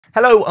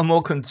Hello and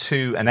welcome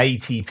to an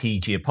ATP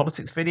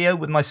Geopolitics video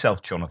with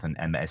myself, Jonathan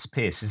M.S.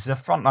 Pearce. This is a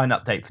frontline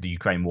update for the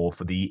Ukraine war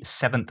for the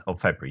 7th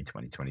of February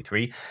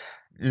 2023.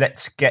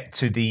 Let's get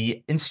to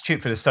the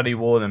Institute for the Study of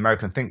War and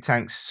American think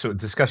tanks sort of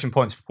discussion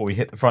points before we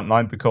hit the front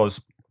line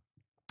because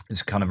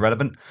it's kind of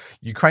relevant.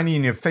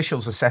 Ukrainian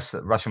officials assess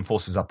that Russian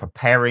forces are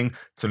preparing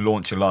to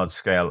launch a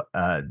large-scale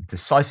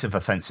decisive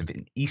offensive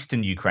in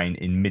eastern Ukraine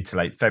in mid to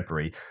late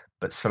February,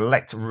 but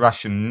select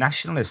Russian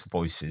nationalist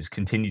voices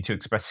continue to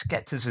express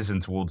skepticism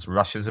towards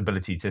Russia's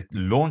ability to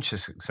launch a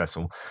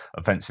successful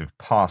offensive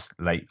past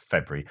late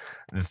February.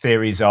 The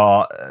theories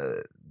are,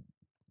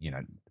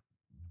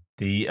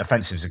 the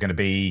offensives are going to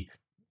be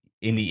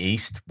in the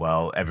east.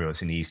 Well,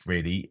 everyone's in the east,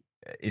 really.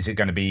 Is it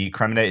going to be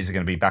Kreminna? Is it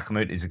going to be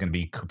Bakhmut? Is it going to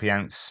be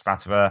Kupiansk,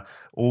 Svatove?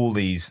 All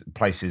these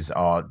places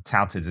are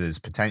touted as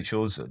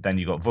potentials. Then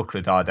you've got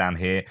Vuhledar down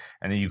here.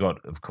 And then you've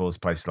got, of course,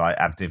 places like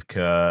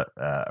Avdivka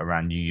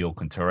around New York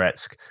and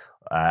Toretsk,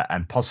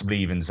 and possibly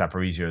even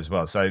Zaporizhia as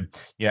well. So,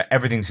 yeah,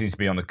 everything seems to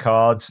be on the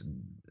cards.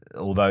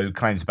 Although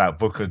claims about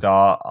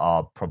Vuhledar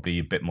are probably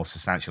a bit more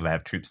substantial. They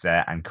have troops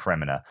there. And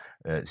Kreminna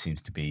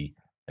seems to be,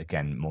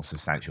 again, more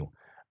substantial.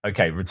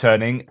 Okay,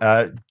 returning.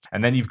 And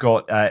then you've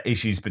got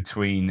issues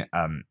between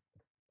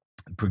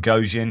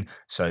Prigozhin,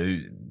 so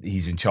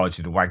he's in charge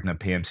of the Wagner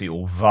PMC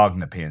or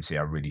Wagner PMC.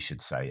 I really should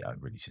say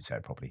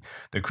it properly.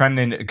 The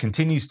Kremlin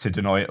continues to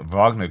deny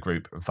Wagner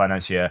Group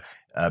financier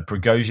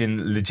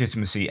Prigozhin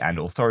legitimacy and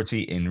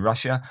authority in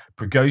Russia.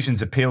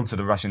 Prigozhin's appeal to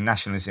the Russian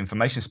nationalist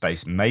information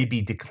space may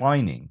be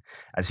declining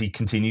as he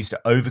continues to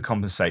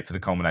overcompensate for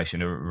the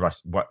culmination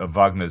of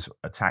Wagner's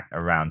attack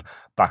around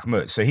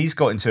Bakhmut. So he's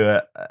got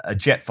into a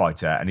jet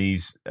fighter and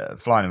he's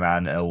flying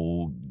around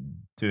all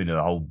doing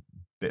a whole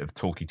bit of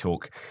talky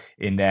talk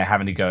in there,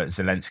 having to go at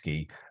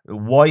Zelensky.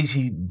 Why is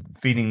he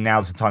feeling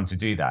now's the time to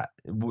do that?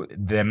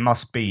 There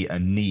must be a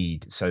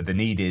need. So the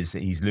need is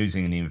that he's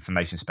losing in the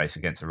information space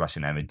against the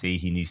Russian MOD.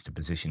 He needs to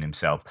position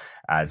himself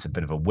as a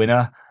bit of a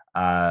winner,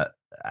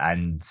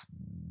 and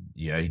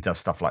he does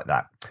stuff like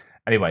that.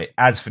 Anyway,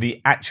 as for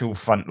the actual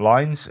front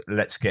lines,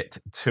 let's get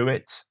to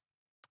it.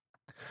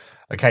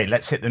 Okay,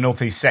 let's hit the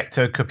northeast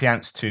sector,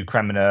 Kupiansk to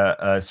Kreminna,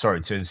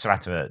 to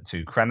Svatove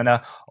to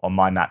Kreminna. On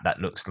my map,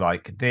 that looks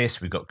like this.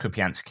 We've got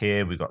Kupiansk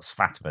here, we've got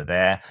Svatove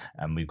there,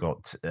 and we've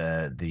got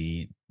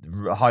the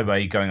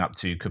highway going up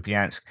to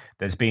Kupiansk.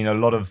 There's been a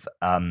lot of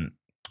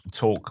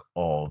talk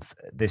of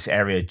this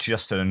area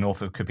just to the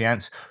north of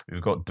Kupiansk.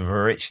 We've got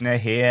Dvorichna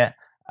here,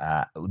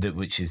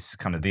 which is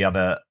kind of the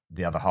other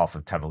half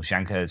of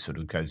Tavolzhanka, sort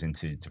of goes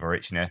into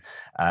Dvorichna.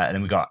 And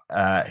then we've got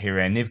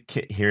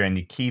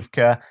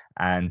Hirenikivka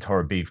and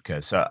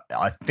Horobivka. So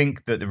I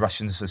think that the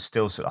Russians are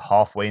still sort of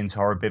halfway into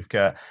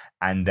Horobivka,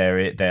 and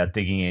they are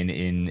digging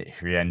in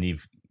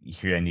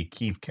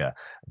Hirenikivka.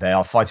 They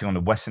are fighting on the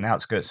western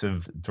outskirts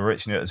of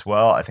Dvorichna as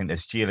well. I think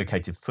there's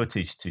geolocated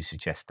footage to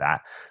suggest that.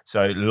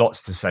 So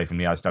lots to say from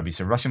the ISW.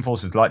 So Russian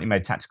forces likely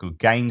made tactical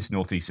gains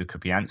northeast of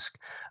Kupiansk,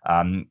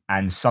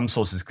 and some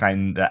sources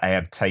claim that they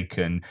have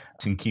taken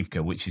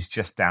Sinkivka, which is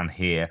just down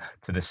here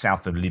to the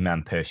south of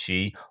Liman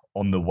Pershi,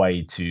 on the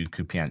way to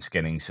Kupiansk,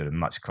 getting sort of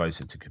much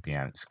closer to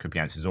Kupiansk.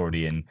 Kupiansk is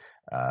already in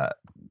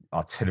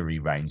artillery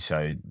range,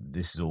 so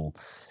this is all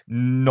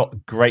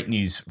not great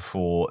news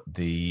for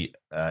the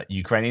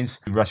Ukrainians.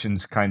 The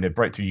Russians claim they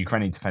broke through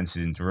Ukrainian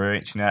defenses in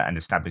Dvorichna and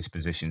established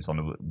positions on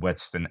the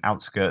western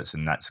outskirts,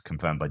 and that's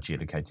confirmed by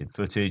geolocated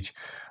footage.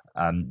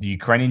 The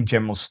Ukrainian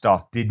General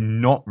Staff did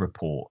not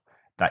report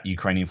that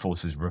Ukrainian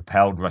forces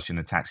repelled Russian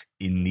attacks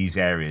in these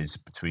areas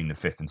between the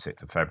 5th and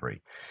 6th of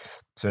February.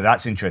 So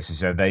that's interesting.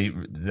 So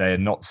they're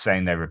not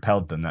saying they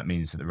repelled them. That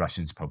means that the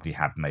Russians probably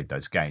have made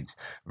those gains.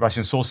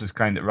 Russian sources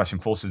claim that Russian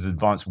forces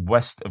advanced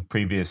west of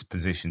previous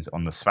positions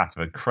on the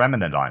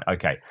Svatove-Kreminna line.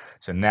 Okay,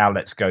 so now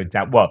let's go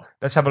down. Well,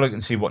 let's have a look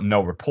and see what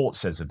Null Report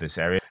says of this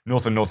area.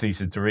 North and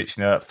northeast of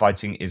Dvorichna,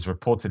 fighting is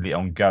reportedly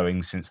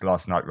ongoing since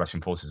last night. Russian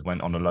forces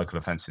went on a local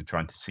offensive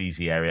trying to seize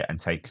the area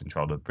and take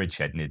control of the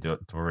bridgehead near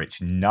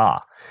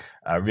Dvorichna.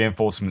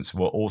 Reinforcements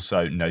were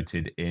also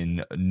noted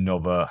in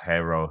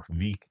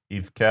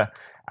Novoherovivka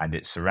and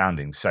its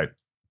surroundings. So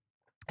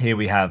here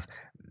we have,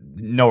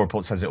 no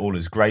report says it all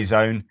as grey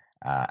zone,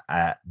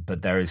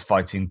 but there is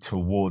fighting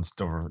towards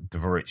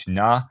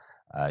Dvorichna.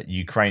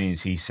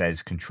 Ukrainians, he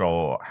says,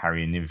 control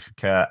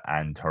Haryanivka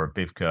and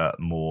Horobivka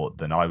more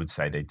than I would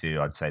say they do.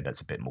 I'd say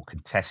that's a bit more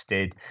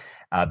contested,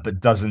 but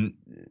doesn't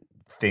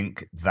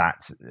think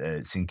that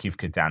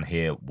Sinkivka down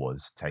here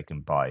was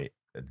taken by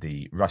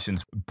the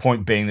Russians.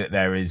 Point being that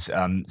there is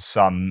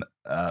some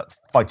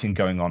fighting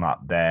going on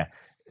up there.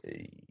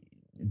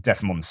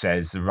 Defamon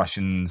says the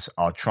Russians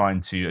are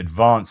trying to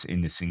advance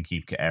in the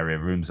Sinkivka area.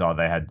 Rumors are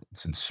they had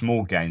some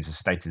small gains. The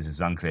status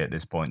is unclear at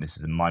this point. This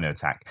is a minor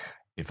attack,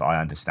 if I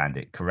understand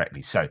it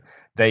correctly. So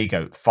there you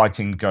go,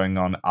 fighting going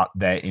on up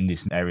there in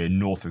this area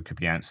north of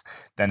Kupiansk.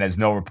 Then, as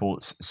Null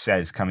Reports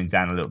says, coming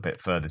down a little bit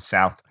further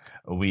south,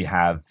 we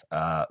have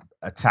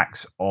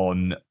attacks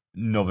on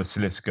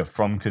Novoselivska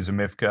from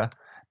Kuzmivka.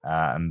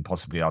 and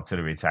possibly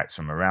artillery attacks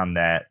from around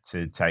there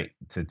to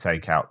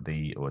take out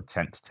or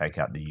attempt to take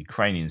out the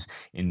Ukrainians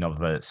in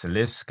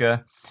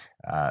Novoselivska.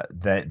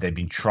 They've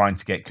been trying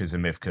to get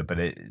Kuzamivka, but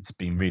it's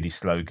been really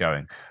slow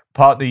going.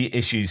 Part of the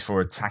issues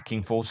for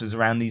attacking forces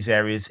around these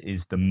areas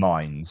is the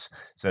mines.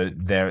 So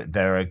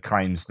there are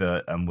claims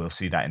that, and we'll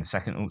see that in a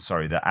second. Oh,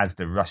 sorry, that as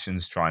the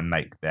Russians try and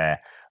make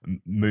their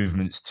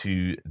movements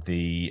to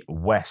the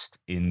west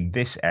in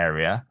this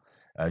area,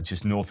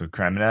 just north of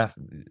Kreminna,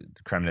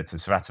 Kreminna to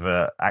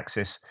Svatove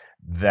axis,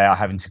 they are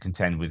having to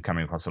contend with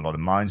coming across a lot of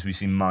mines. We've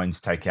seen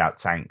mines take out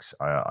tanks.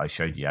 I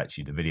showed you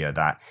actually the video of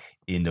that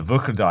in the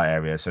Vuhledar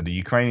area. So the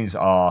Ukrainians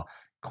are,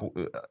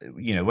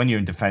 when you're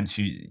in defense,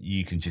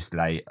 you can just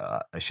lay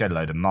a shed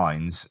load of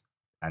mines,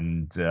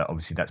 and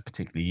obviously that's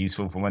particularly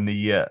useful for when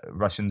the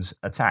Russians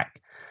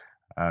attack.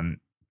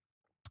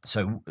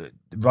 So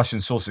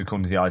Russian sources,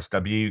 according to the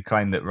ISW,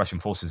 claim that Russian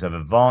forces have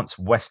advanced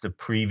west of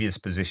previous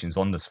positions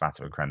on the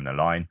Svatove-Kreminna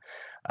line,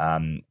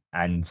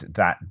 and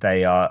that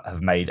they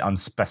have made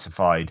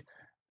unspecified.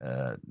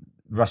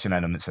 Russian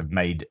elements have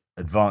made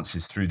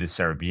advances through the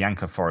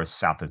Serebianka forest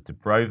south of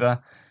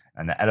Dubrova,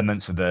 and the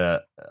elements of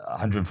the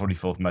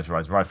 144th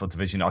Motorized Rifle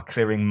Division are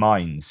clearing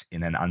mines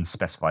in an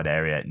unspecified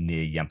area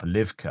near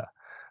Yampolivka.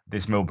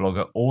 This mill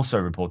blogger also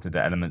reported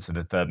that elements of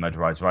the 3rd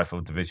Motorized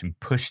Rifle Division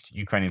pushed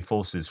Ukrainian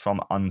forces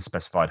from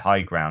unspecified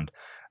high ground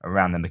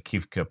around the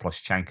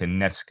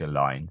Makivka-Ploshchanka-Nevska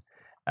line.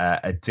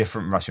 A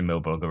different Russian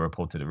mill blogger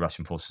reported that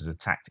Russian forces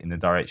attacked in the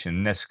direction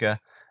of Nevska,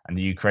 and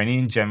the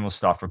Ukrainian General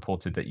Staff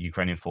reported that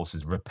Ukrainian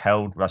forces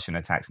repelled Russian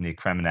attacks near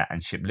Kreminna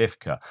and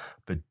Shiplivka,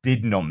 but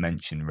did not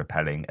mention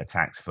repelling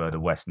attacks further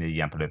west near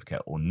Yampolivka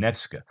or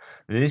Nevska.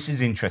 This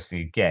is interesting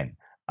again.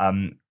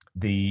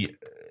 The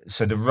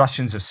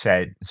Russians have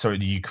said, the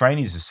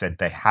Ukrainians have said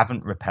they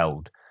haven't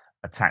repelled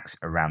attacks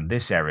around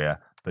this area,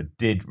 but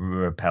did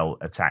repel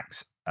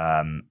attacks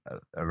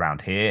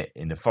around here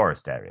in the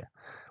forest area,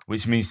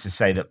 which means to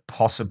say that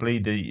possibly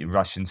the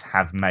Russians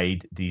have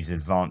made these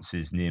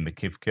advances near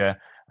Makivka,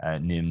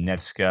 near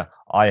Nevska.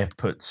 I have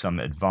put some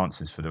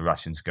advances for the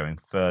Russians going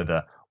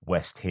further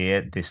west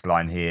here, this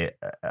line here,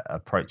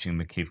 approaching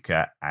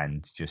Makivka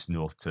and just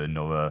north to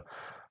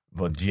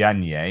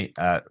Novovodyanye,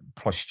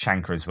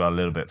 Ploshchanka as well, a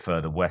little bit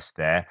further west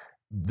there.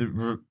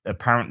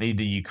 Apparently,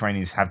 the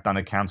Ukrainians have done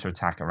a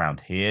counterattack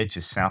around here,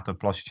 just south of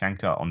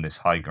Ploshchanka, on this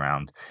high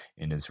ground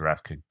in the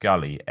Zravka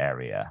Gully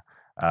area.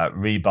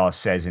 Rebar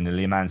says in the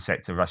Liman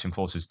sector, Russian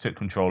forces took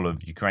control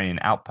of Ukrainian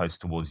outposts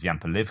towards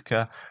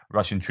Yampolivka.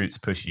 Russian troops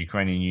pushed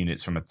Ukrainian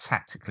units from a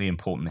tactically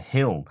important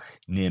hill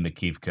near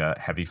Makivka.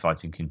 Heavy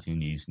fighting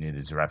continues near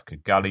the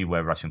Zravka Gully,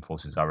 where Russian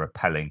forces are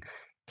repelling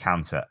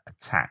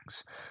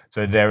counter-attacks.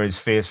 So there is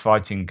fierce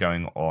fighting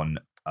going on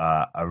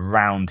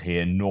around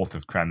here, north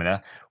of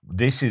Kreminna.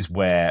 This is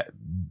where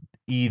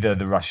either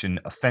the Russian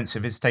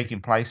offensive is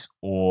taking place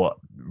or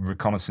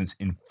reconnaissance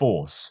in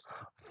force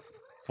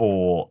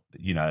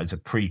as a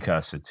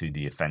precursor to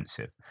the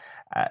offensive.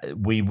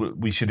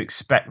 We should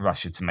expect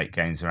Russia to make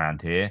gains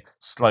around here,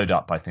 slowed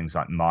up by things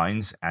like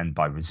mines and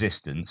by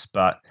resistance.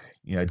 But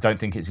don't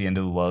think it's the end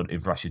of the world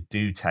if Russia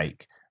do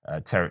take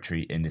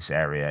territory in this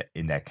area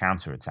in their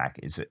counterattack.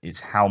 It's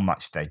how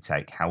much they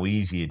take, how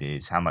easy it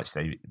is, how much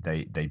they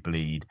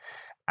bleed,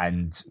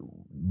 and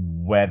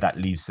where that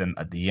leaves them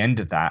at the end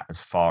of that, as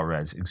far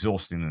as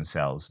exhausting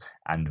themselves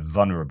and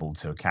vulnerable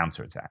to a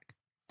counterattack.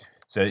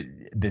 So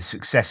the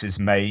successes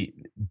may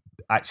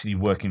actually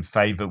work in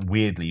favor,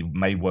 weirdly,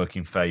 may work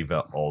in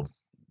favor of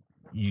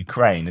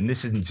Ukraine. And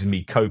this isn't just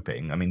me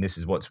coping. I mean, this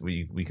is what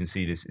we can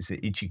see this. It's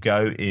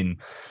Ichigo in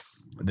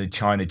the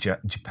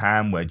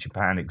China-Japan, where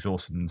Japan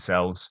exhausted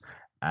themselves.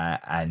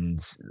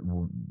 And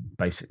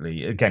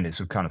basically, again, it's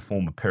a kind of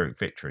form of Pyrrhic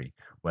victory,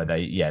 where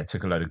they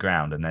took a load of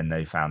ground and then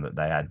they found that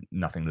they had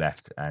nothing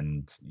left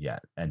and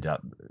ended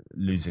up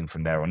losing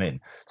from there on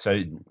in.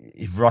 So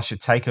if Russia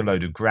take a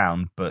load of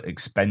ground but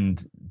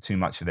expend too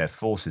much of their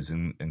forces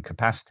and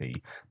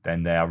capacity,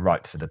 then they are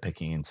ripe for the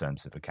picking in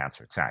terms of a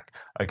counterattack.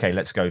 Okay,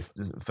 let's go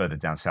further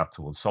down south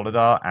towards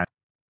Soledar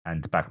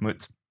and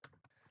Bakhmut.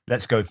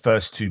 Let's go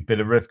first to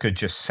Bilorivka,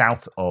 just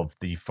south of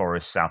the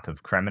forest, south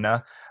of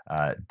Kreminna.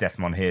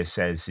 Defmon here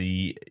says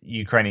the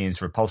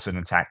Ukrainians repulsed an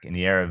attack in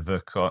the area of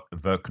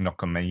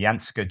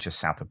Verkhnokhomelyanska, just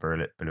south of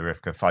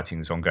Bilorivka. Fighting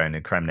is ongoing in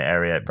the Kreminna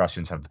area.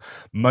 Russians have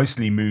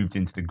mostly moved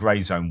into the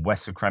grey zone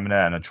west of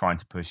Kreminna and are trying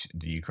to push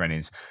the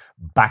Ukrainians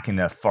back in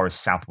the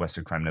forest southwest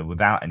of Kreminna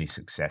without any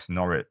success.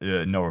 No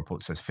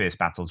report says fierce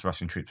battles.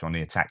 Russian troops are on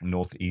the attack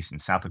northeast and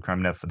south of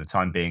Kreminna for the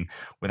time being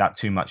without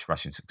too much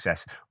Russian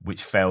success,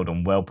 which failed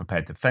on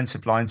well-prepared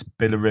defensive lines.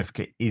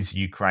 Bilorivka is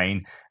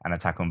Ukraine. An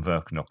attack on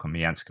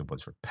Verkhnokhomelyanska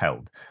was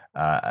repelled.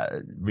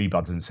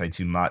 Rebar doesn't say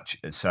too much.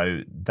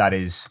 So that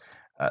is...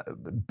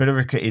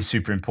 Bilorivka is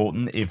super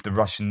important. If the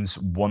Russians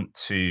want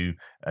to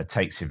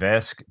take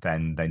Siversk,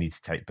 then they need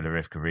to take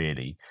Bilorivka,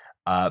 really.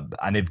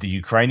 And if the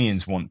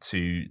Ukrainians want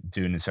to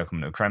do an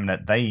encirclement of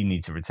Kreminna, they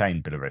need to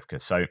retain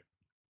Bilorivka. So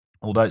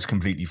although it's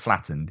completely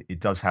flattened, it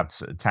does have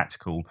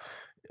tactical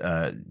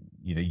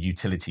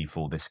utility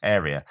for this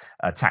area.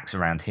 Attacks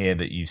around here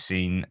that you've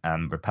seen,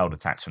 repelled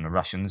attacks from the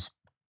Russians.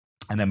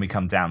 And then we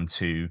come down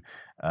to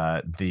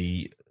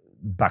the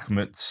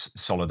Bakhmut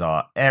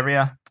Soledar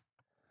area.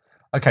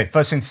 Okay,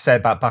 first thing to say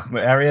about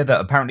Bakhmut area,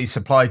 that apparently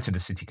supply to the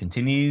city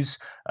continues.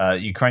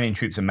 Ukrainian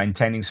troops are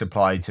maintaining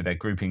supply to their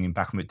grouping in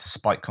Bakhmut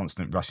despite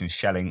constant Russian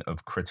shelling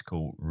of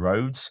critical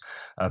roads.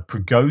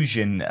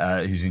 Prigozhin,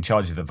 who's in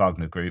charge of the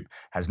Wagner group,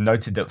 has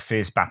noted that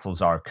fierce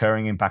battles are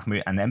occurring in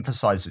Bakhmut and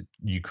emphasized that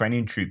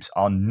Ukrainian troops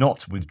are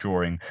not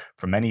withdrawing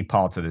from any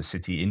part of the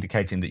city,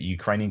 indicating that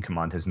Ukrainian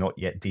command has not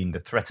yet deemed the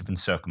threat of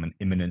encirclement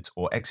imminent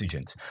or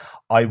exigent.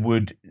 I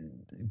would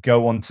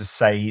go on to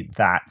say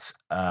that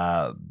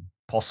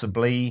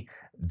possibly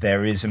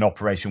there is an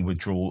operation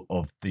withdrawal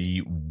of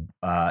the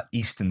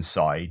eastern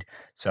side.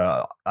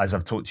 So, as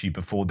I've talked to you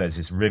before, there's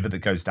this river that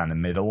goes down the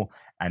middle,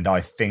 and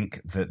I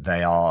think that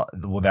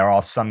there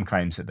are some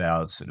claims that they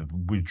are sort of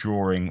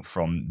withdrawing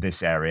from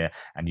this area,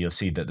 and you'll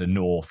see that the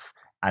north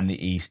and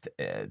the east,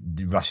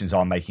 the Russians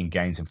are making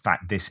gains. In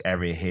fact, this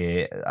area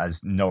here,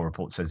 as no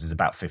report says, is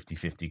about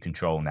 50-50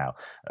 control now.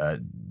 The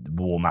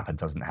war mapper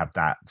doesn't have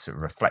that sort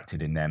of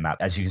reflected in their map.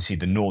 As you can see,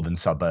 the northern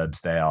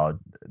suburbs, the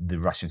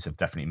Russians have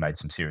definitely made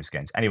some serious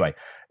gains. Anyway,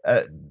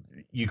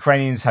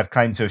 Ukrainians have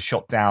claimed to have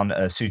shot down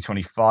a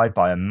Su-25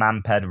 by a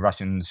Mamped,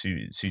 Russian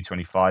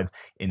Su-25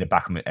 in the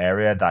Bakhmut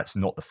area. That's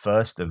not the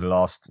first of the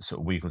last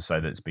sort of week or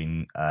so that's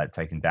been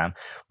taken down.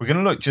 We're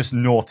going to look just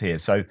north here.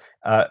 So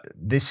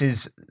this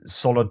is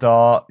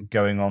Soledar,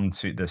 going on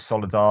to the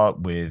Soledar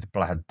with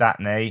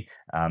Blahadatne,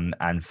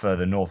 and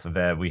further north of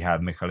there we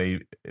have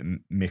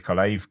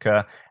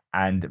Mykolaiivka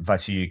and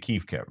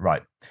Vasilyevka.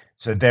 Right.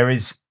 So there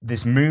is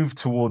this move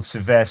towards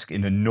Seversk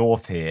in the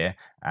north here.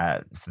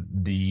 So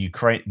the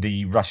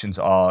Russians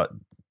are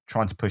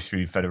trying to push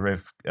through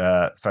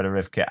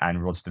Fedorivka and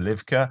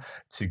Rozdilivka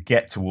to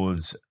get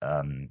towards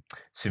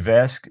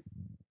Seversk.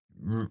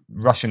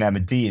 Russian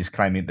MD is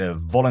claiming the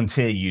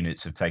volunteer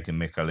units have taken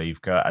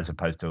Mykolaiivka as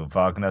opposed to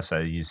Wagner, so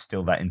there's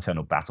still that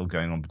internal battle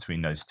going on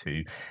between those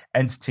two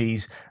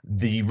entities.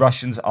 The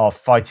Russians are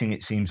fighting,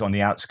 it seems, on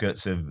the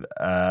outskirts of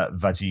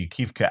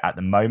Vasilyevka at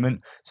the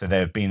moment, so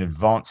there have been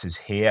advances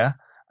here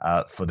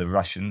for the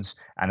Russians,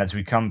 and as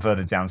we come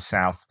further down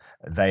south,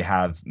 they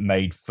have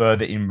made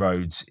further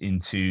inroads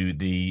into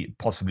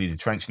possibly the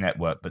trench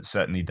network, but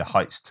certainly the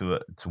heights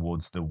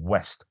towards the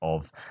west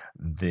of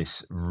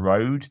this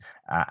road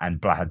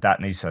and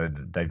Blahadatne. So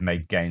they've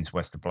made gains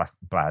west of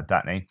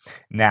Blahadatne.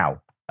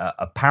 Now,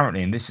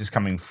 apparently, and this is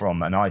coming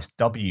from an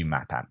ISW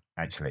map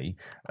actually,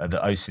 the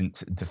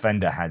OSINT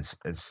Defender has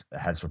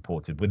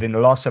reported. Within the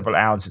last several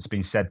hours, it's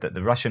been said that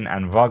the Russian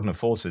and Wagner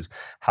forces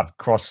have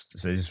crossed,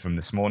 so this is from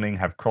this morning,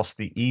 have crossed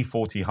the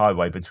E40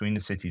 highway between the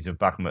cities of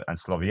Bakhmut and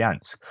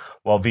Sloviansk,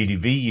 while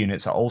VDV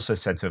units are also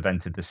said to have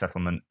entered the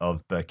settlement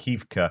of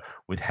Berkivka,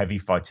 with heavy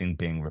fighting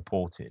being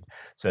reported.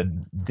 So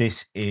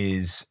this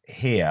is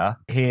here.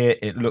 Here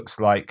it looks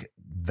like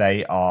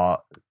they are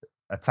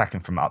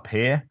attacking from up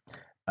here.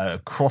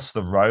 Across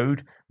the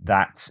road,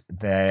 that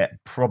they're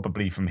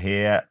probably from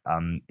here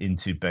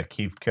into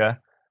Berkivka,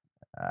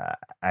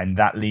 and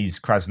that leaves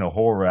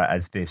Krasnohora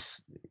as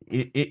this.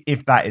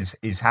 If that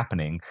is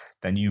happening,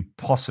 then you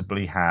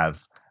possibly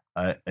have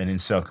an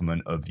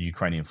encirclement of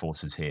Ukrainian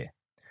forces here,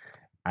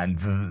 and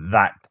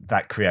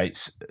that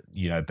creates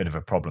a bit of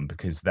a problem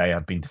because they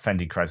have been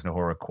defending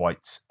Krasnohora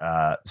quite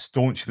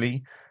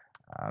staunchly.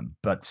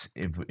 But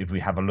if we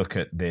have a look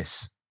at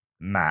this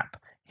map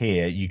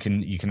here, you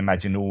can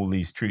imagine all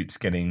these troops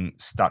getting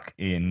stuck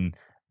in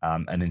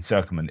an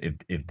encirclement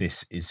if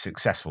this is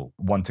successful.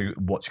 One to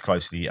watch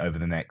closely over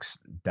the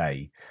next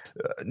day.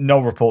 No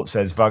report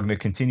says Wagner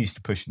continues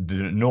to push the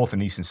north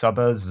and eastern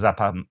suburbs.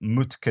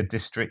 Zapamutka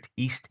district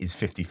east is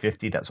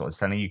 50-50. That's what I was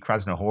telling you.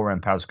 Krasnohora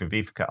and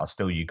Pavlovivka are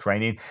still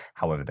Ukrainian.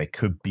 However, they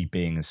could be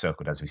being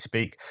encircled as we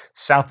speak.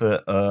 South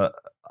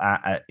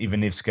at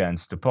Ivanivska and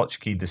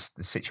Stopochki, the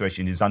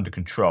situation is under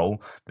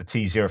control. The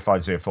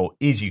T-0504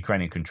 is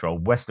Ukrainian control.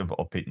 West of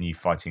Opitny,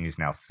 fighting is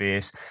now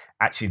fierce.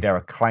 Actually, there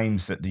are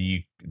claims that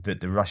the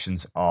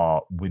Russians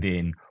are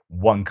within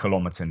 1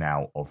 kilometer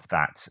now of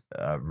that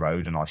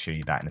road, and I'll show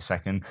you that in a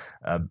second.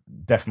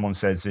 Defmon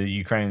says the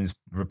Ukrainians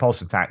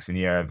repulse attacks in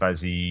the area of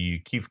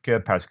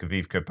Vasilyevka,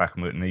 Paraskevivka,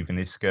 Bakhmut, and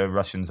Ivanivska.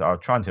 Russians are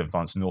trying to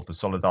advance north of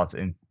Soledar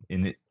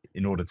in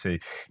order to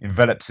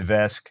envelop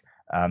Seversk.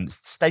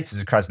 Status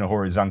of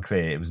Krasnohora is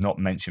unclear. It was not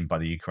mentioned by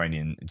the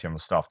Ukrainian General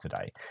Staff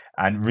today.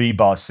 And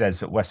Rebar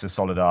says that west of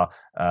Soledar,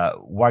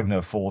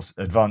 Wagner forces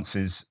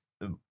advance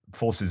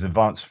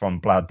from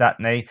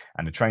Blahadatne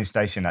and the train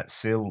station at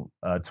Sil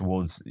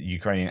towards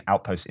Ukrainian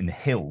outposts in the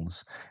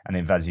hills, and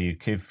in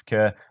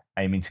Vasilyevka,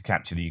 aiming to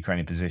capture the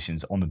Ukrainian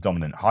positions on the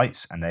dominant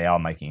heights, and they are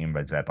making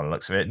inroads there by the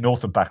looks of it.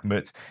 North of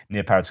Bakhmut,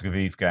 near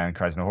Paraskevivka and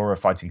Krasnohora,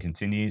 fighting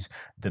continues.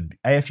 The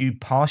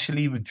AFU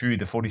partially withdrew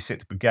the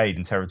 46th Brigade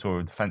in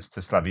territorial defense to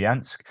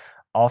Slaviansk,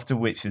 after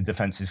which the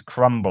defense is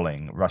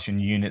crumbling. Russian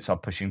units are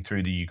pushing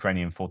through the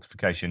Ukrainian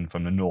fortification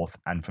from the north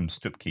and from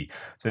Stupki.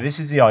 So this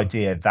is the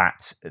idea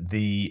that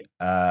the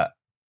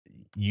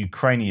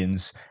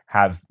Ukrainians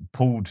have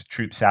pulled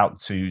troops out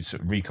to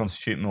sort of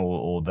reconstitute them,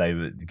 or they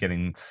were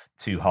getting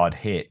too hard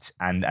hit,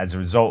 and as a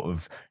result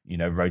of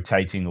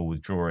rotating or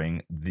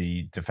withdrawing,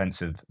 the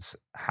defensives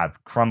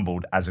have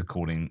crumbled, as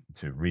according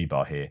to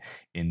Rebar here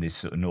in this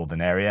sort of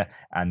northern area,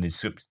 and the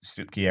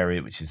Stupki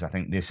area, which is I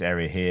think this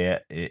area here,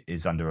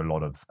 is under a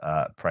lot of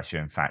pressure.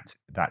 In fact,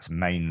 that's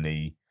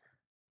mainly.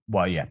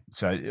 Well, yeah.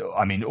 So,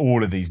 I mean,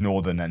 all of these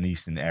northern and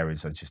eastern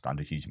areas are just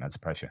under huge amounts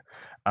of pressure.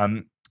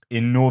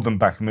 In northern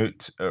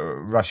Bakhmut,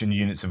 Russian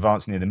units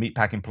advanced near the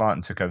meatpacking plant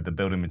and took over the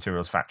building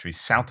materials factory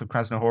south of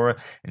Krasnohora.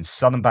 In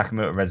southern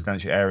Bakhmut, a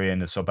residential area in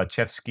the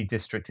Sobachevsky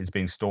district is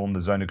being stormed.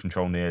 The zone of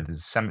control near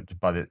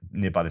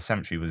nearby the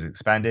cemetery was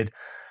expanded.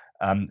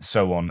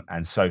 So on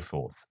and so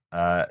forth.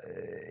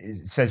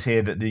 It says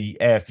here that the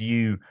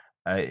AFU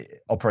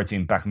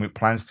operating in Bakhmut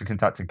plans to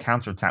conduct a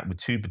counterattack with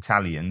 2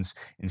 battalions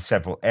in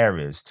several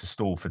areas to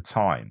stall for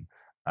time.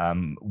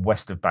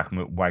 West of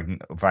Bakhmut,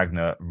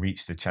 Wagner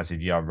reached the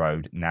Chasiv Yar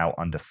road, now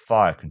under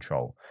fire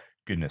control.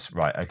 Goodness,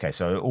 right. Okay,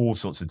 so all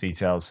sorts of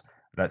details.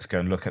 Let's go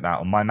and look at that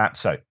on my map.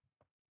 So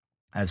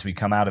as we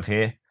come out of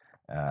here,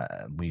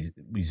 we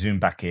zoom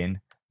back in.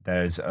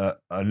 There's a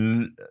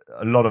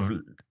lot of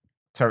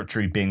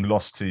territory being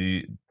lost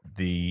to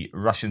the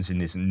Russians in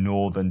this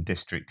northern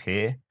district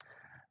here.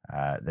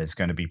 There's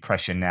going to be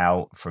pressure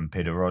now from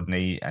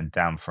Pidorodny and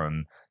down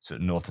from sort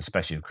of north,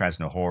 especially of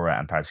Krasnohora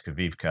and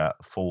Avdivka,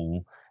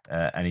 fall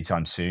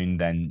anytime soon.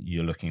 Then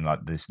you're looking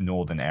like this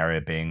northern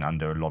area being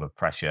under a lot of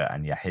pressure,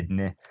 and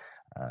Yahidne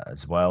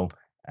as well.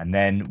 And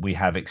then we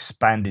have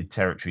expanded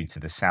territory to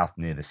the south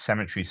near the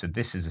cemetery. So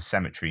this is a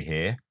cemetery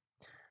here,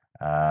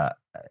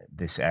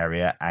 this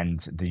area, and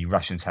the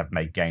Russians have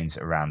made gains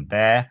around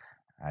there,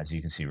 as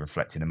you can see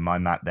reflected in my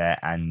map there,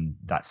 and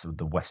that's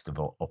the west of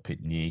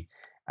Opitny.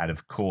 And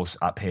of course,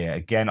 up here,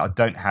 again, I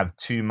don't have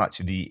too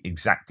much of the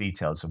exact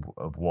details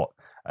of what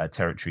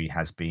territory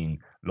has been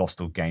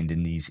lost or gained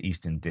in these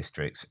eastern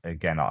districts.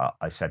 Again,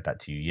 I said that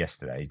to you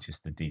yesterday,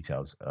 just the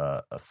details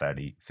are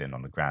fairly thin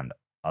on the ground,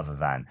 other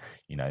than,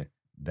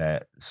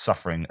 they're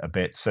suffering a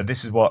bit. So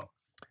this is what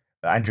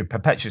Andrew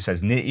Perpetua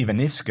says. Near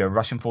Ivanivska,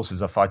 Russian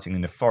forces are fighting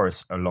in the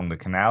forests along the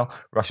canal.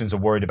 Russians are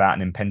worried about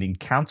an impending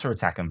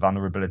counterattack and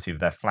vulnerability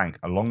of their flank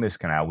along this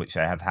canal, which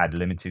they have had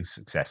limited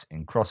success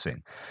in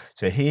crossing.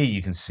 So here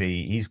you can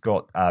see he's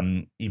got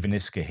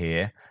Ivanivska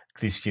here,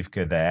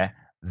 Klishchivka there,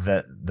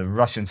 that the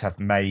Russians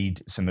have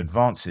made some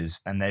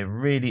advances, and they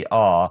really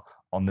are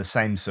on the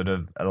same sort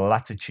of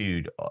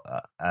latitude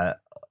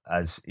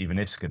as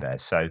Ivanivska there.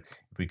 So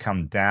if we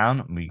come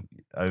down, we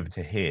over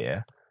to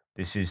here,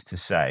 this is to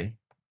say,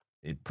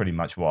 pretty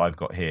much what I've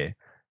got here.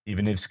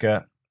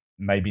 Ivanivska,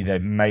 maybe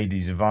they've made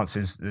these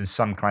advances. There's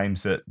some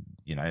claims that,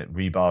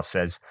 Rebar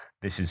says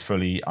this is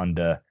fully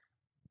under,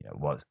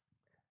 what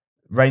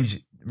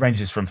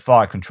ranges from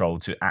fire control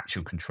to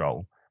actual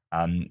control.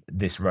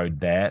 This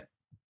road there,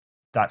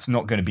 that's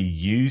not going to be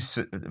used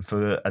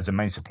as a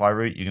main supply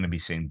route. You're going to be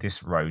seeing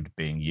this road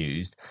being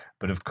used.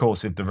 But of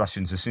course, if the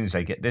Russians, as soon as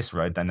they get this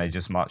road, then they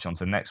just march on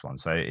to the next one.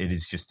 So it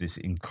is just this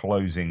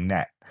enclosing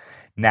net.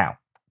 Now,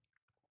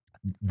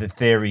 the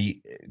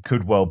theory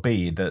could well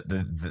be that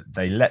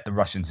they let the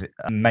Russians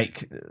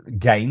make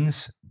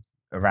gains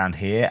around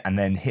here and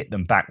then hit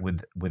them back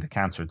with a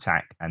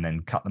counterattack and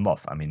then cut them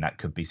off. I mean, that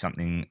could be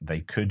something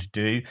they could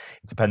do.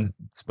 It depends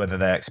whether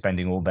they're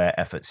expending all their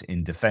efforts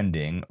in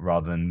defending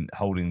rather than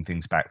holding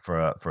things back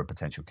for a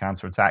potential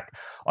counterattack.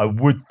 I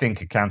would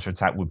think a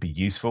counterattack would be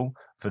useful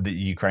for the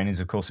Ukrainians.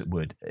 Of course it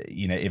would.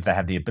 If they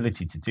had the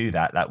ability to do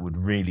that, that would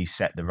really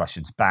set the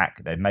Russians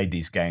back. They've made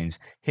these gains,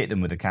 hit them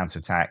with a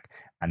counterattack,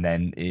 and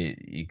then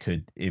it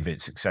could, if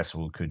it's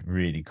successful, could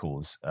really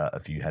cause a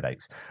few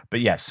headaches.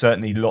 But yes,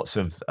 certainly lots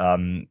of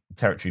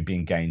territory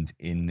being gained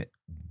in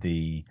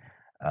the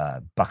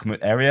Bakhmut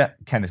area.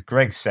 Kenneth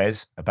Gregg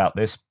says about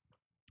this,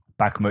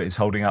 Bakhmut is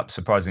holding up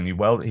surprisingly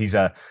well. He's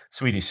a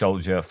Swedish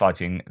soldier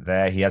fighting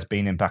there. He has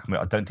been in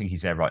Bakhmut. I don't think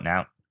he's there right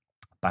now.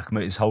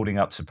 Bakhmut is holding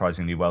up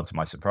surprisingly well, to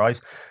my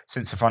surprise.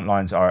 Since the front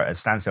lines are at a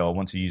standstill, I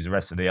want to use the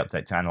rest of the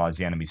update to analyze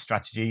the enemy's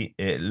strategy.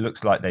 It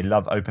looks like they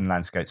love open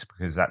landscapes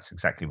because that's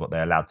exactly what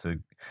they're allowed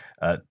to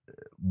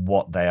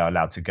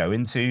go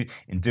into.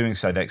 In doing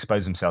so, they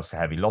expose themselves to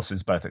heavy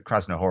losses, both at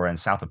Krasnohora and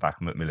south of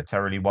Bakhmut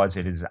militarily wise.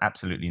 It is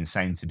absolutely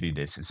insane to do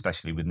this,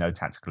 especially with no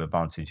tactical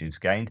advantages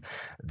gained.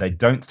 They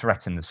don't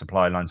threaten the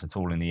supply lines at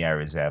all in the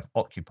areas they have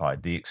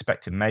occupied. The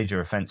expected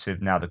major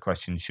offensive, now the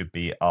question should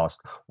be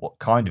asked, what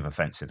kind of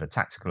offensive? A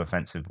tactical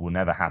offensive will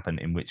never happen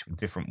in which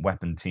different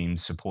weapon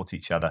teams support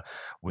each other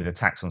with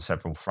attacks on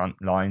several front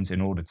lines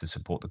in order to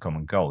support the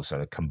common goal. So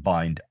a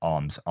combined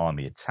arms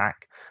army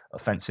attack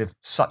offensive.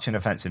 Such an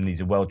offensive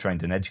needs a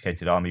well-trained and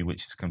educated army,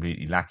 which is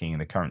completely lacking in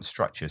the current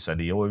structure. So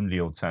the only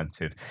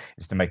alternative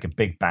is to make a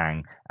big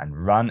bang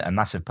and run. A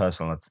massive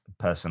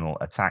personal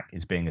attack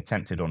is being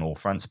attempted on all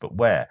fronts, but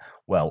where?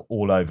 Well,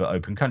 all over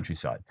open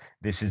countryside.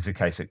 This is the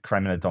case at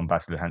Kreminna,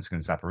 Donbass, Luhansk,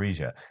 and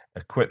Zaporizhia.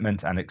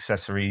 Equipment and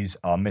accessories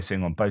are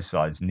missing on both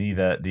sides.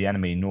 Neither the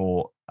enemy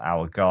nor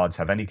our guards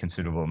have any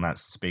considerable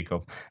amounts to speak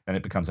of, then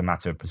it becomes a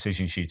matter of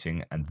precision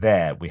shooting, and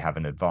there we have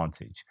an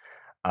advantage.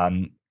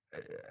 Um,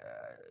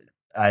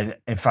 and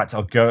in fact,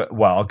 I'll go.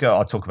 Well, I'll go.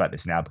 I'll talk about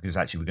this now because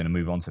actually we're going to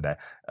move on to there.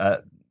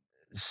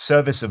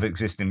 Service of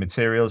existing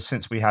materials.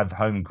 Since we have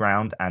home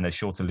ground and a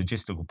shorter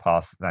logistical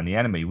path than the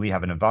enemy, we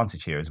have an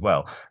advantage here as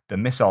well. The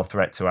missile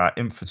threat to our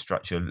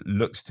infrastructure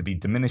looks to be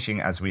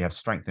diminishing as we have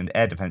strengthened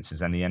air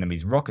defenses and the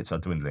enemy's rockets are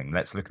dwindling.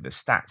 Let's look at the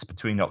stats.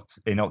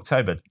 In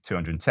October,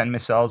 210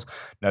 missiles,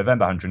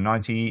 November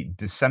 190,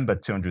 December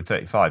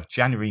 235,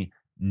 January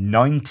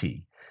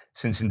 90.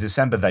 Since in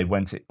December they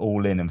went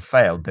all in and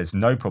failed, there's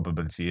no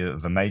probability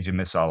of a major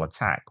missile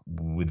attack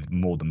with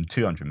more than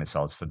 200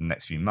 missiles for the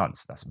next few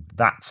months.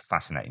 That's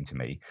fascinating to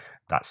me,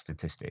 that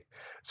statistic.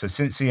 So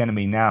since the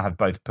enemy now have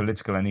both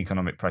political and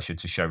economic pressure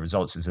to show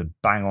results as a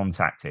bang-on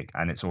tactic,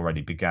 and it's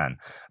already begun.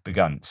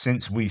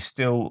 Since we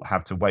still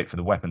have to wait for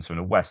the weapons from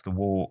the West, the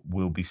war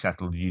will be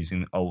settled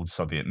using old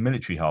Soviet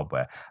military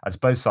hardware. As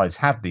both sides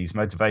have these,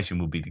 motivation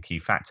will be the key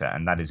factor,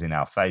 and that is in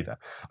our favor.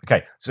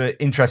 Okay, so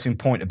interesting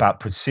point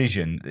about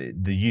precision,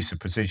 the use of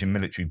precision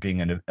military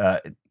being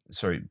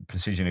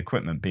precision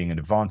equipment being an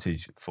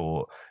advantage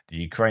for the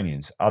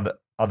Ukrainians.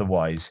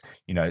 Otherwise,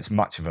 it's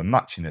much of a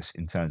muchness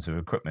in terms of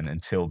equipment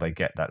until they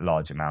get that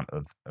large amount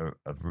of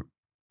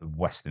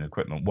Western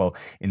equipment. Well,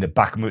 in the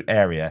Bakhmut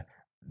area,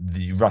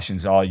 the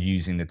Russians are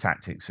using the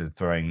tactics of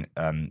throwing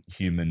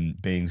human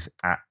beings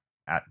at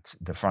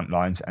the front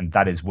lines, and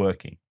that is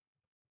working.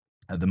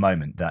 At the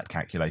moment, that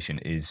calculation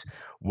is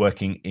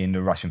working in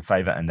the Russian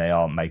favor, and they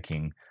are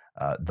making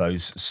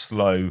those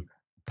slow,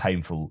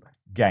 painful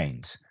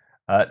gains.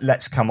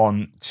 Let's come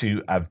on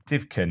to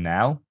Avdivka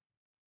now.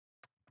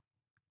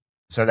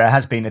 So there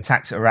has been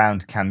attacks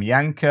around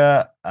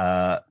Kamyanka,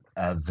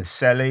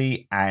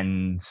 Vesely,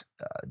 and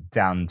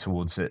down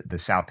towards the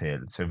south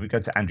here. So if we go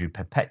to Andrew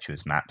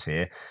Perpetua's maps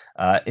here,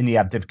 in the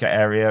Avdivka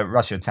area,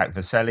 Russia attacked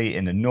Vesely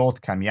in the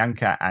north,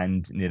 Kamyanka,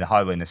 and near the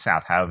highway in the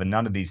south. However,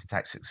 none of these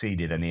attacks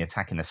succeeded, and the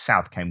attack in the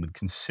south came with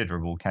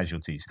considerable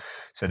casualties.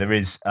 So there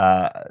is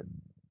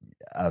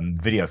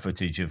video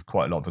footage of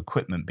quite a lot of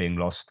equipment being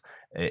lost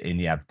in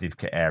the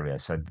Avdivka area.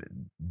 So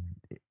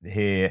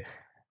here,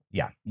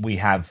 we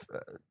have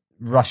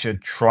Russia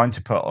trying to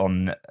put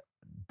on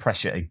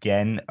pressure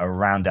again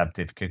around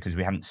Avdivka, because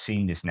we haven't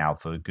seen this now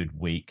for a good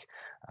week.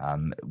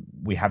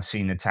 We have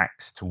seen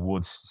attacks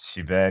towards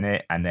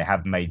Siverny, and they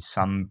have made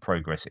some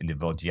progress in the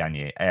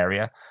Vodyany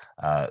area.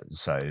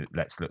 So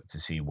let's look to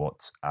see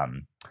what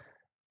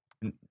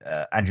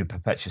Andrew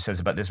Perpetua says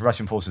about this.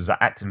 Russian forces are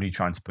actively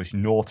trying to push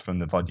north from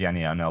the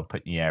Vodyany and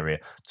Elputny area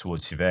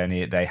towards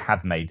Siverny. They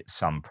have made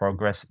some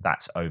progress.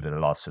 That's over the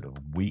last sort of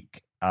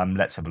week.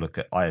 Let's have a look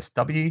at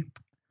ISW.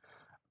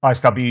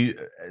 ISW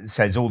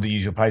says all the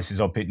usual places: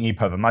 Opitny,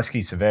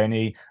 Pervomaysky,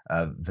 Siverny,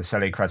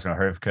 Vesely,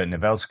 Krasnohorivka,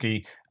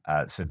 Nevelsky.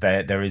 So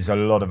there is a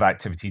lot of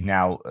activity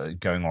now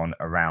going on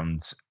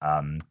around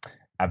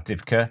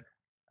Avdivka.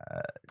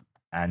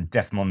 And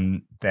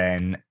Defmon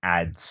then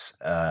adds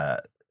the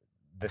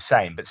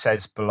same, but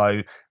says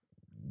below,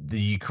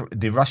 the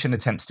Russian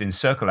attempts to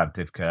encircle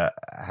Avdivka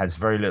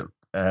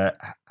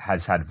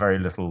has had very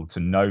little to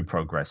no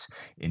progress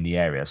in the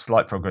area.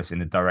 Slight progress in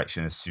the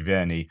direction of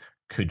Siverny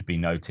could be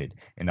noted.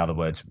 In other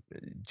words,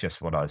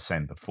 just what I was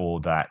saying before,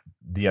 that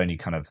the only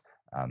kind of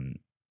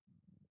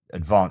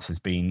advance has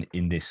been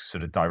in this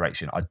sort of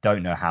direction. I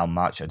don't know how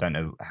much, I don't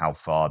know how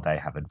far they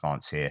have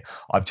advanced here.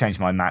 I've changed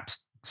my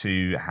maps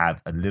to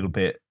have a little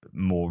bit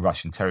more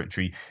Russian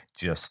territory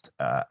just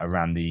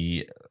around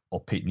the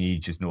Opitny,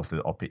 just north of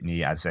the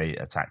Opitny, as they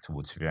attack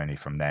towards Siverny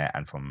from there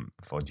and from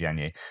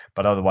Vodyany.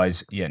 But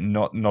otherwise,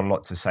 not a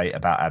lot to say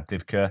about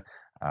Avdivka.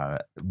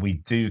 We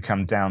do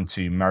come down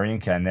to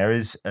Marinka, and there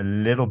is a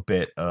little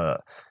bit, a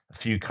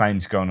few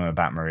claims going on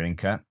about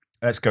Marinka.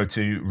 Let's go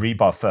to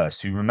Rybar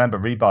first. You remember,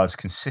 Rybar has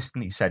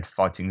consistently said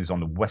fighting is on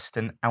the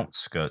western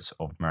outskirts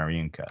of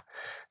Marinka.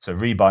 So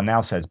Rybar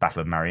now says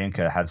Battle of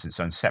Marinka has its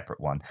own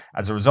separate one.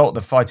 As a result of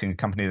the fighting, a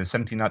company of the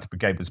 79th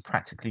Brigade was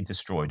practically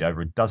destroyed.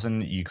 Over a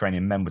dozen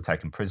Ukrainian men were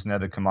taken prisoner.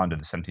 The commander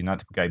of the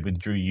 79th Brigade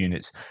withdrew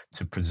units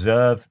to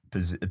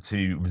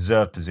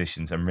reserve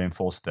positions and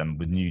reinforce them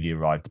with newly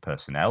arrived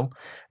personnel.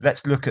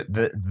 Let's look at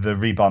the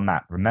Rybar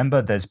map.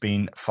 Remember, there's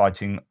been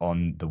fighting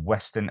on the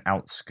western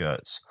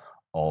outskirts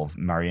of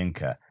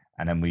Marinka,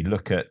 and then we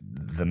look at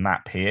the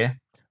map here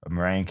of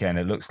Marinka, and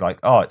it looks like,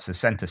 it's the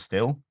center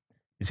still.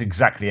 It's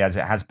exactly as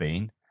it has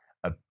been.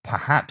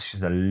 Perhaps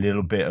just a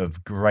little bit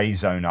of grey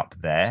zone up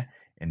there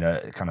in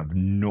a kind of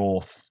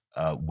north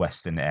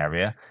western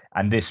area,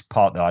 and this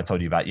part that I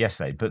told you about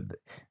yesterday. But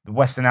the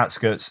western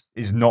outskirts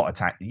is not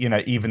attacked.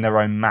 Even their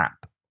own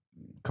map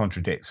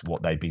contradicts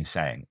what they've been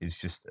saying. It's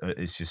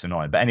just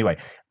annoying. But anyway,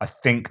 I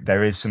think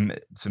there is some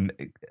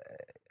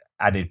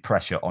added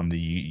pressure on the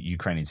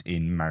Ukrainians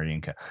in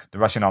Marinka. The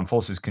Russian armed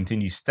forces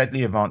continue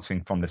steadily advancing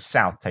from the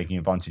south, taking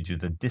advantage of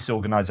the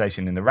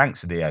disorganization in the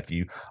ranks of the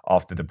AFU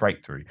after the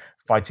breakthrough.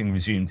 Fighting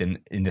resumed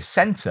in the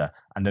center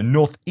and the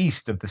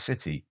northeast of the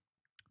city.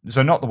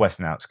 So not the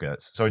western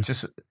outskirts. So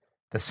just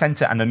The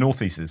center and the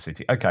northeast of the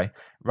city. Okay,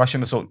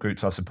 Russian assault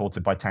groups are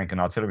supported by tank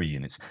and artillery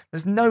units.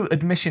 There's no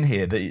admission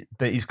here that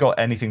he's got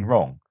anything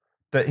wrong.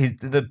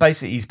 That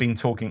basically he's been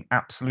talking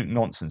absolute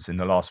nonsense in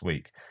the last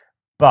week.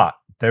 But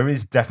there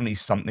is definitely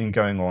something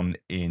going on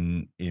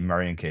in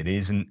Marinka. It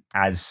isn't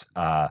as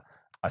I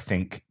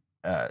think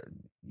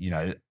you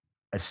know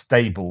as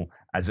stable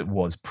as it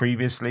was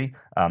previously.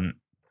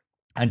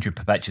 Andrew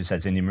Perpetua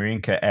says in the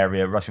Marinka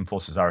area, Russian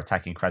forces are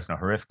attacking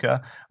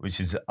Krasnohorivka, which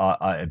is,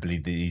 I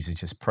believe, that these are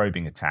just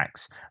probing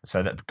attacks.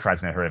 So that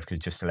Krasnohorivka,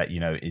 just to let you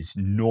know, is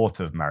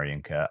north of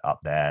Marinka up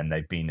there, and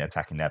they've been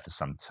attacking there for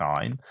some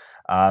time.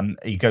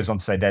 He goes on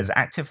to say there's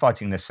active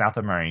fighting in the south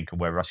of Marinka,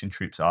 where Russian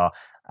troops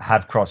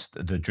have crossed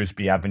the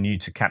Druzhby Avenue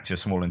to capture a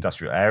small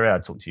industrial area. I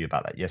talked to you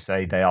about that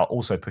yesterday. They are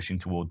also pushing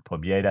toward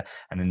Pobieda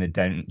and in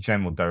the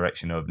general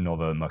direction of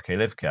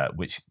Novomykhailivka,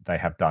 which they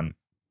have done.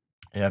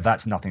 Yeah,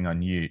 that's nothing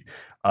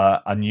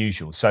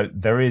unusual. So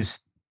there is,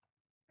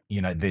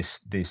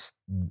 this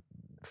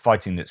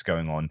fighting that's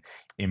going on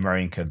in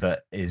Marinka that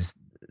is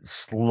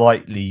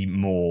slightly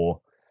more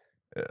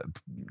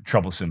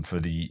troublesome for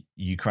the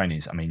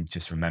Ukrainians. I mean,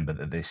 just remember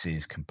that this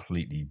is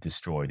completely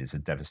destroyed. It's a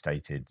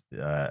devastated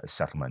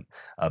settlement,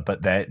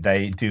 but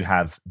they do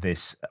have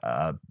this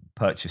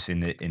purchase in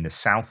the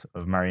south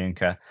of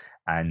Marinka,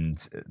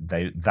 and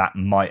that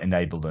might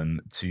enable them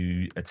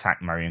to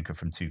attack Marinka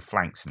from two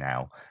flanks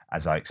now,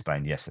 as I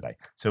explained yesterday.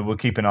 So we'll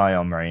keep an eye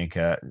on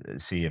Marinka,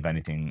 see if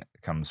anything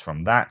comes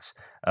from that.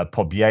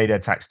 Pobieda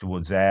attacks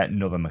towards there,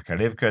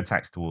 Novomykhailivka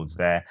attacks towards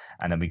there,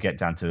 and then we get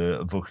down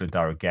to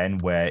Vuhledar again,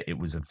 where it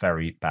was a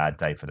very bad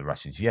day for the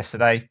Russians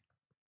yesterday.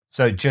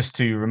 So just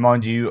to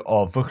remind you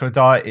of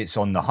Vuhledar, it's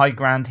on the high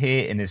ground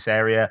here in this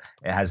area.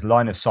 It has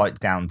line of sight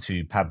down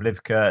to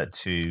Pavlivka,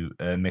 to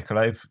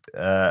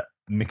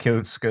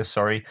Mikhailska,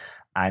 sorry.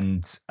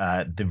 And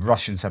the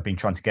Russians have been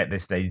trying to get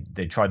this. They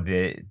tried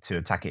to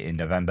attack it in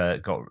November,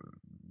 got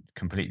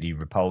completely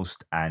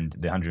repulsed, and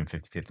the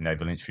 155th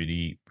Naval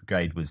Infantry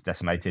Brigade was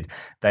decimated.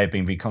 They have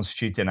been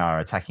reconstituted and are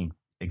attacking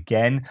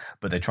again,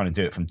 but they're trying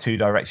to do it from two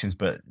directions,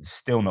 but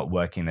still not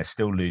working. They're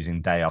still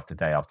losing day after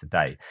day after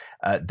day.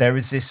 There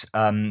is this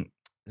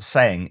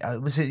saying,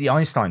 was it the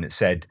Einstein that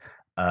said,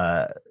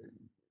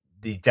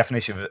 the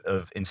definition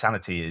of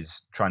insanity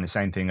is trying the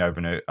same thing over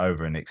and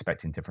over and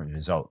expecting different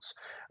results.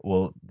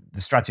 Well,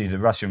 the strategy of the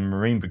Russian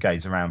Marine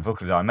brigades around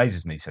Vuhledar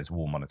amazes me, says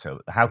War Monitor.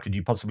 How could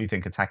you possibly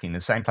think attacking the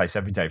same place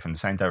every day from the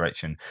same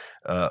direction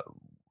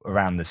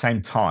around the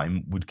same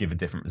time would give a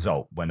different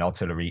result when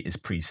artillery is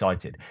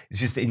pre-sighted? It's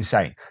just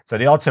insane. So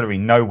the artillery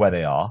know where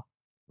they are,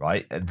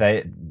 right?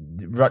 The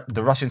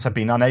Russians have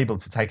been unable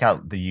to take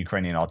out the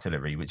Ukrainian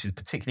artillery, which is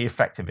particularly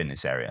effective in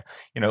this area.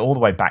 All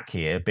the way back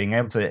here, being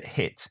able to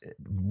hit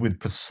with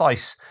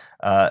precise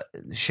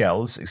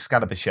shells,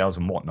 Excalibur shells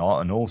and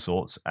whatnot, and all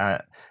sorts,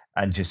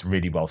 and just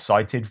really well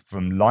sighted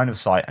from line of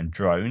sight and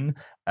drone.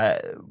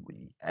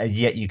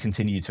 Yet you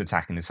continue to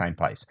attack in the same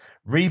place.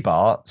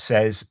 Rebar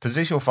says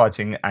positional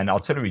fighting and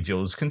artillery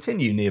duels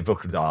continue near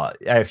Vuhledar.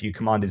 AFU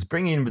commanders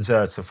bring in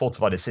reserves to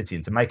fortify the city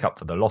and to make up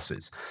for the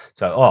losses.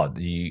 So,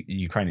 the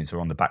Ukrainians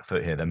are on the back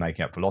foot here. They're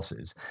making up for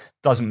losses.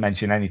 Doesn't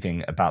mention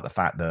anything about the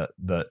fact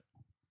that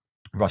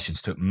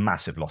Russians took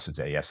massive losses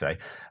there yesterday.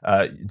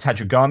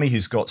 Tajugami,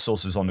 who's got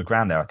sources on the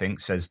ground there, I think,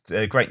 says,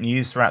 great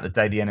news. Throughout the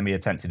day, the enemy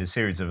attempted a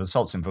series of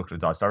assaults in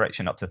Vuhledar's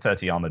direction. Up to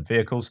 30 armoured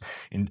vehicles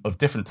of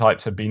different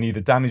types have been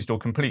either damaged or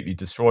completely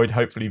destroyed.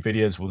 Hopefully,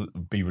 videos will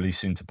be released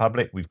soon to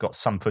public. We've got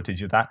some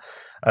footage of that.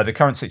 The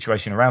current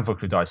situation around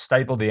Vuhledar is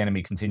stable. The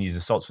enemy continues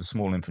assaults with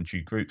small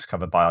infantry groups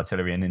covered by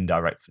artillery and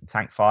indirect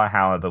tank fire.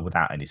 However,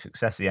 without any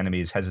success, the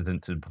enemy is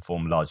hesitant to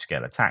perform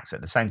large-scale attacks.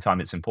 At the same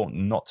time, it's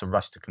important not to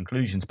rush to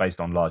conclusions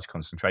based on large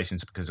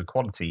concentrations because the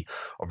quality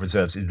of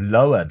reserves is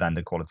lower than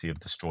the quality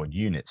of destroyed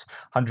units.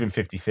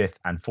 155th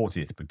and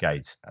 40th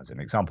Brigades, as an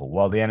example.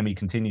 While the enemy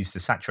continues to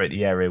saturate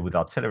the area with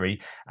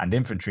artillery and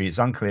infantry, it's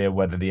unclear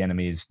whether the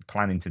enemy is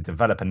planning to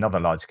develop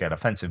another large-scale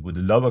offensive with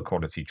lower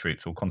quality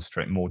troops or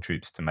concentrate more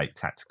troops to make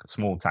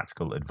small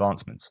tactical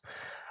advancements.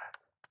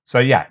 So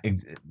yeah,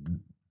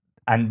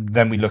 and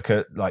then we look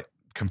at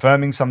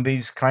confirming some of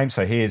these claims.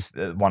 So here's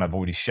one I've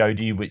already showed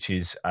you, which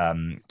is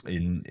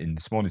in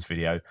this morning's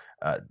video,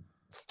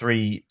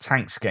 3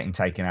 tanks getting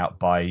taken out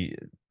by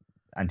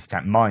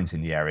anti-tank mines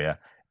in the area.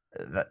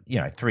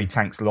 3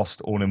 tanks lost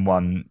all in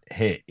one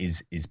hit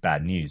is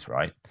bad news,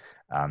 right?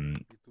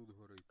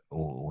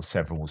 Or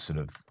several sort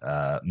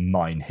of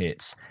mine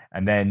hits.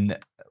 And then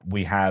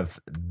we have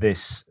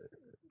this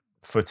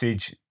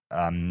footage.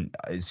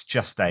 It's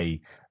just a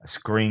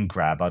screen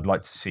grab. I'd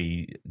like to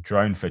see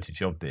drone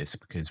footage of this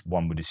because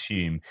one would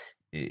assume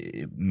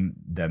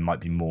there might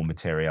be more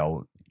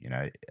material,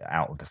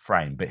 out of the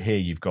frame. But here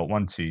you've got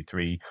 1, 2,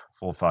 3,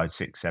 4, 5,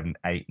 6, 7,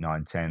 8,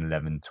 9, 10,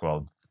 11,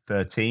 12,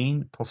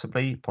 13,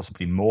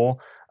 possibly more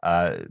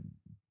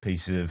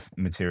pieces of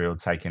material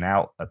taken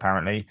out,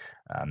 apparently.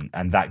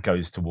 And that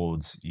goes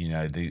towards,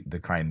 the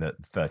claim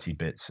that 30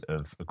 bits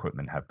of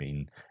equipment have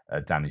been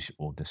damaged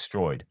or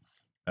destroyed.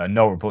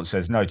 Noel report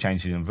says no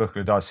changes in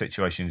Vuhledar.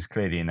 Situation is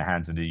clearly in the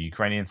hands of the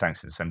Ukrainian,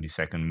 thanks to the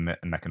 72nd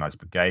Mechanized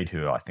Brigade,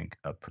 who I think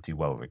are pretty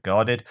well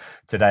regarded.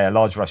 Today, a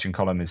large Russian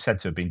column is said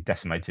to have been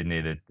decimated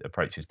near the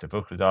approaches to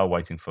Vuhledar,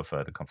 waiting for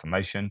further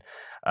confirmation.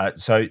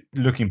 So,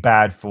 looking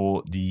bad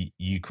for the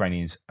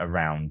Ukrainians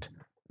around.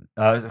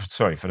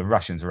 Sorry, for the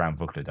Russians around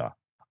Vuhledar.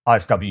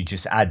 ISW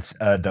just adds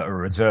that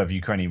a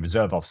Ukrainian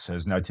reserve officer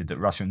has noted that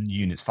Russian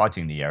units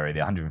fighting in the area, the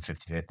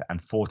 155th and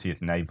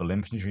 40th Naval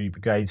Infantry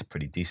Brigades,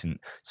 pretty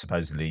decent,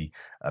 supposedly,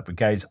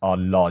 brigades, are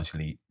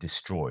largely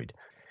destroyed.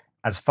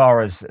 As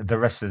far as the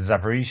rest of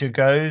Zaporizhia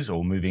goes,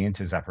 or moving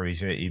into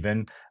Zaporizhia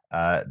even,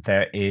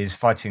 there is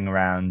fighting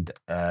around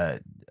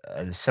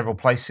several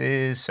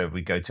places. So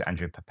we go to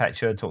Andrea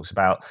Perpetua, talks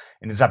about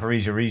in the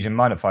Zaporizhia region,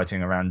 minor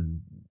fighting around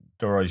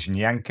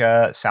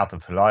Dorozhnyanka, south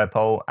of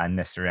Heliopol, and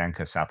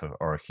Nestoryanka, south of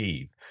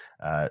Orikhiv.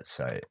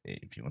 So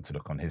if you want to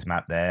look on his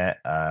map there,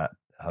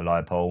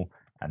 Heliopol,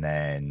 and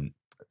then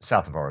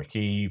south of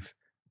Orikhiv.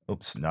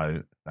 Oops,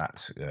 no,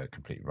 that's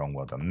completely wrong.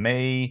 Well done,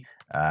 me.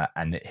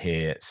 And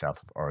here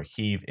south of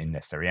Orikhiv in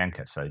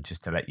Nestoryanka. So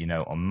just to let you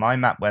know on my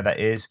map where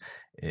that is,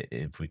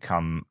 if we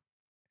come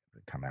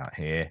out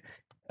here,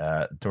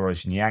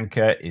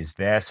 Dorozhnyanka is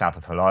there south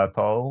of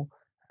Heliopol,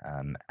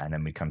 and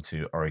then we come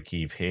to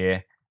Orikhiv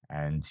here,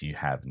 and you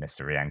have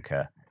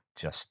Nestoryanka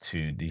just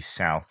to the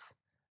south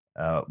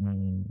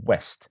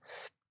west.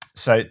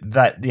 So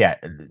that, yeah,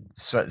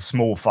 so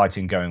small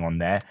fighting going on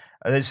there.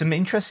 There's some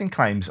interesting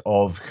claims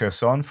of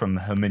Kherson from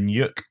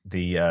Hermanyuk,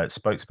 the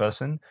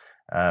spokesperson,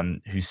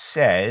 who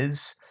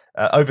says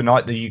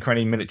overnight the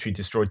Ukrainian military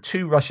destroyed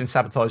 2 Russian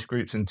sabotage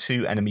groups and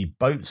 2 enemy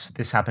boats.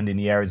 This happened in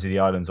the areas of the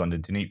islands on the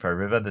Dnipro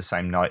River. The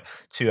same night,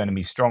 2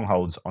 enemy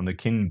strongholds on the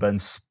Kinburn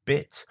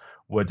Spit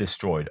were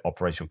destroyed.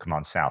 Operational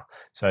Command South.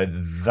 So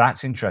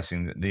that's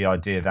interesting. The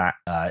idea that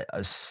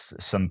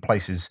some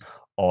places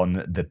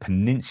on the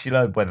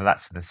peninsula, whether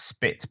that's the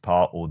Spit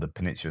part or the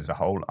peninsula as a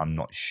whole, I'm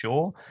not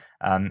sure.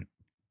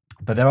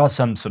 But there are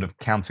some sort of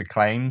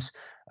counterclaims.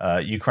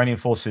 Ukrainian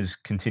forces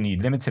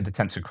continued limited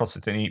attempts across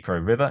the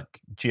Dnipro River.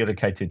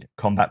 Geolocated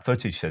combat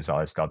footage, says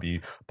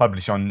ISW,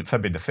 published on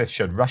February the 5th,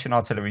 showed Russian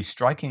artillery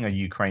striking a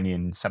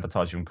Ukrainian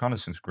sabotage and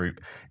reconnaissance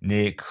group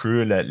near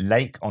Krula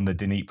Lake on the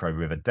Dnipro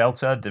River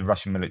Delta. The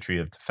Russian Ministry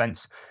of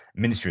Defense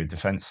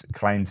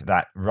claimed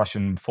that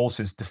Russian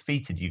forces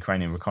defeated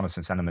Ukrainian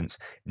reconnaissance elements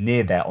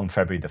near there on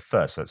February the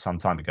 1st, so that's some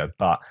time ago.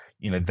 But,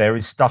 there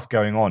is stuff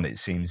going on, it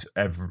seems,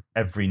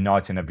 every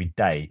night and every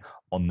day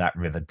on that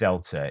river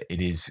delta.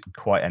 It is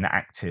quite an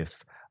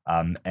active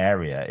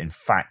area. In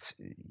fact,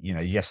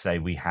 yesterday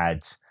we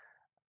had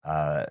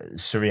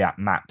Syriac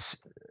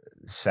maps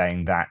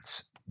saying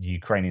that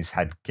Ukrainians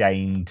had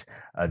gained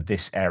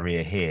this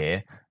area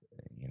here.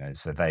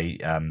 So they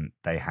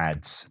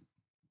had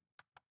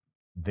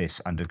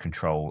this under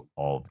control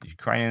of the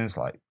Ukrainians,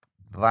 like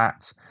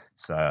that.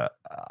 So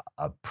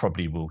I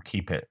probably will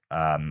keep it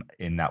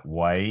in that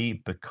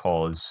way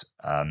because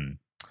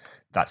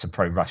that's a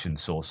pro-Russian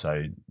source,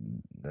 so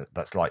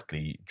that's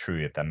likely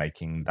true if they're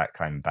making that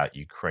claim about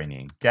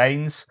Ukrainian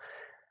gains.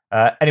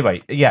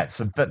 Anyway, yeah,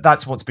 so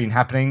that's what's been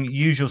happening.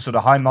 Usual sort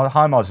of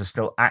HIMARS are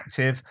still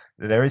active.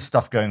 There is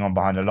stuff going on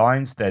behind the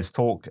lines. There's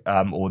talk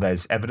or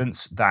there's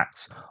evidence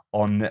that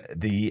on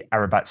the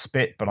Arabat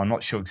Spit, but I'm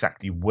not sure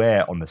exactly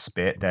where on the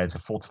Spit, there's a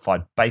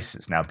fortified base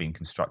that's now being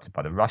constructed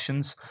by the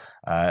Russians.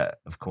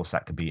 Of course,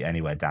 that could be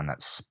anywhere down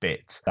that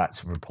Spit.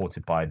 That's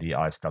reported by the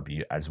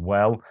ISW as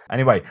well.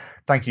 Anyway,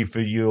 thank you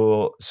for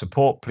your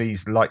support.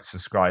 Please like,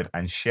 subscribe,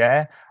 and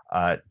share.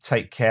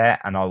 Take care,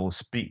 and I will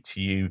speak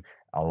to you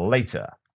later.